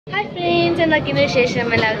Hi friends, എന്തൊക്കെയാണ് വിശേഷം?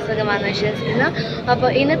 എല്ലാവർക്കും സുഖമാണെന്ന് വിശ്വസിക്കുന്നു. അപ്പോൾ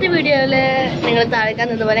ഇന്നത്തെ വീഡിയോയിൽ നിങ്ങൾ താഴെ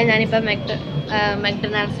കാണുന്നതുപോലെ ഞാനിപ്പോൾ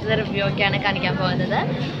മെക്ഡൊണാൾഡ്സിൻ്റെ റിവ്യൂ ഒക്കെയാണ് കാണിക്കാൻ പോകുന്നത്.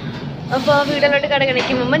 അപ്പോൾ വീഡിയോയിലോട്ട്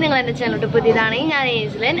കടക്കണിക്ക് മുമ്പ് നിങ്ങൾ എൻ്റെ ചാനലോട്ട് പുതിയതാണെങ്കിൽ ഞാൻ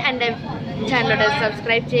ഏഞ്ചലിൻ, എൻ്റെ ചാനലോട്ട്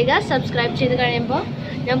സബ്സ്ക്രൈബ് ചെയ്യുക. സബ്സ്ക്രൈബ് ചെയ്ത് കഴിയുമ്പോൾ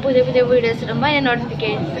ഞാൻ പുതിയ വീഡിയോസ് ഇടുമ്പോൾ ഞാൻ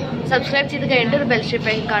നോട്ടിഫിക്കേഷൻ സബ്സ്ക്രൈബ് ചെയ്ത് കഴിഞ്ഞിട്ട് ഒരു ബെൽ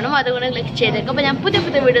ഷേപ്പ് കാണും, അതുകൊണ്ട് ക്ലിക്ക് ചെയ്തേക്കും. അപ്പോൾ ഞാൻ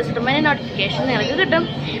പുതിയ വീഡിയോസ് ഇടുമ്പോൾ ഞാൻ നോട്ടിഫിക്കേഷൻ നിങ്ങൾക്ക് കിട്ടും.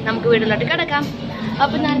 നമുക്ക് വീഡിയോയിലോട്ട് കിടക്കാം.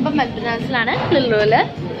 അപ്പോൾ ഞാനിപ്പോൾ മെക്ഡൊണാൾഡ്സിലാണ്, ലുലുവിൽ.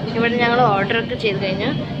 ഇവിടെ ഞങ്ങൾ ഓർഡറൊക്കെ ചെയ്ത് കഴിഞ്ഞു.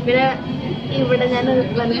 പിന്നെ ഇവിടെ ഞാൻ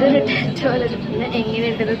വലുതൊരു ടാറ്റോ പോലെ ഇട്ടിട്ടുണ്ട്.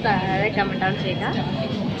 എങ്ങനെയുണ്ടെന്ന് താഴെ കമൻറ്റ് ഡൗൺ ചെയ്യുക.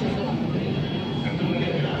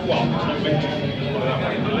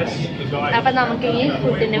 അപ്പം നമുക്ക് ഈ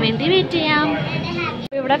ഫുഡിന് വേണ്ടി വെയിറ്റ് ചെയ്യാം.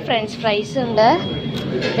 ഇവിടെ ഫ്രഞ്ച് ഫ്രൈസ് ഉണ്ട്.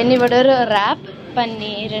 പിന്നെ ഇവിടെ ഒരു റാപ്പ്,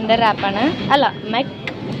 പനീരിൻ്റെ റാപ്പാണ്. അല്ല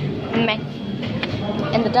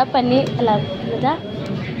എന്നിട്ടാ പനീർ അല്ല എന്നിട്ടാ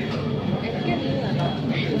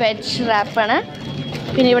വെജ് റാപ്പാണ്.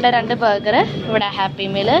 പിന്നെ ഇവിടെ 2 ബർഗർ, ഇവിടെ ഹാപ്പി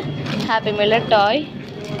മീൽ ടോയ്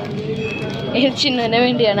ചിന്നുവിന്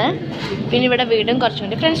വേണ്ടിയാണ്. പിന്നെ ഇവിടെ വീണ്ടും കുറച്ചും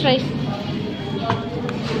കൂടി ഫ്രഞ്ച് ഫ്രൈസ്.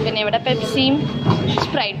 പിന്നെ ഇവിടെ പെപ്സിയും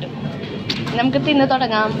സ്പ്രൈറ്റും. നമുക്ക് തിന്ന്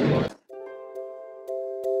തുടങ്ങാം.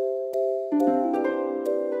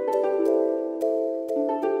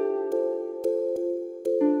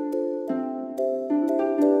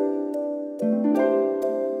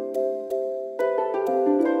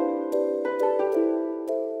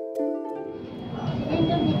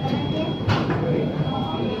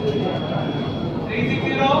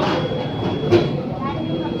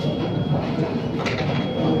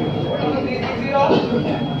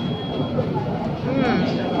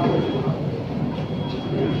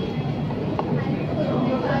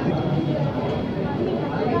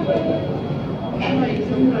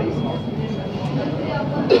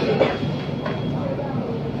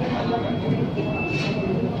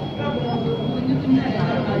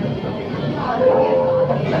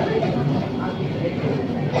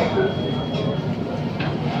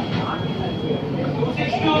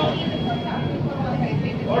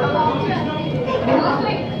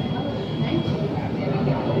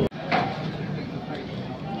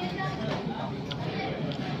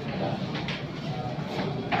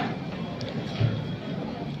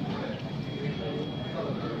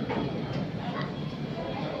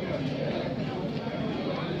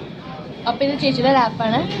 അപ്പോൾ ഇത് ചേച്ചിയുടെ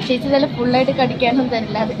റാപ്പാണ്. ചേച്ചി ഇതെല്ലാം ഫുള്ളായിട്ട് കടിക്കാനൊന്നും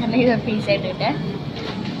തരില്ല, അത് കാരണം ഇത് പീസായിട്ട് കിട്ടെ.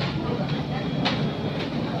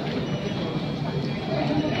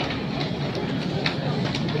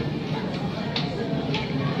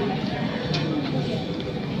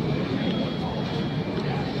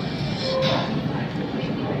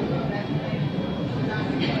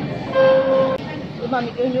 ഇത്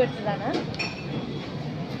മമ്മിക്ക് വേണ്ടി വെച്ചതാണ്.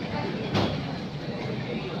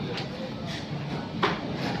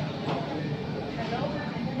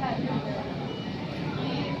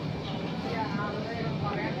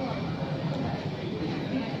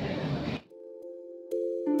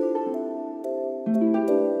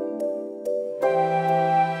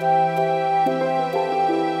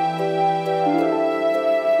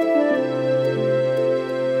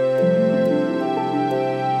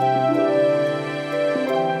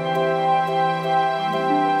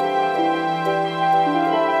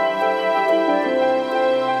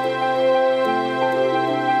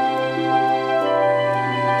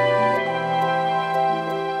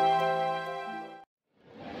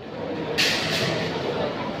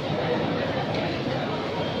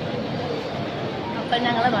 അപ്പം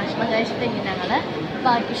ഞങ്ങൾ ഭക്ഷണം കഴിച്ചിട്ട് ഞങ്ങൾ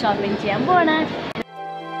ബാക്കി ഷോപ്പിംഗ് ചെയ്യാൻ പോവാണ്.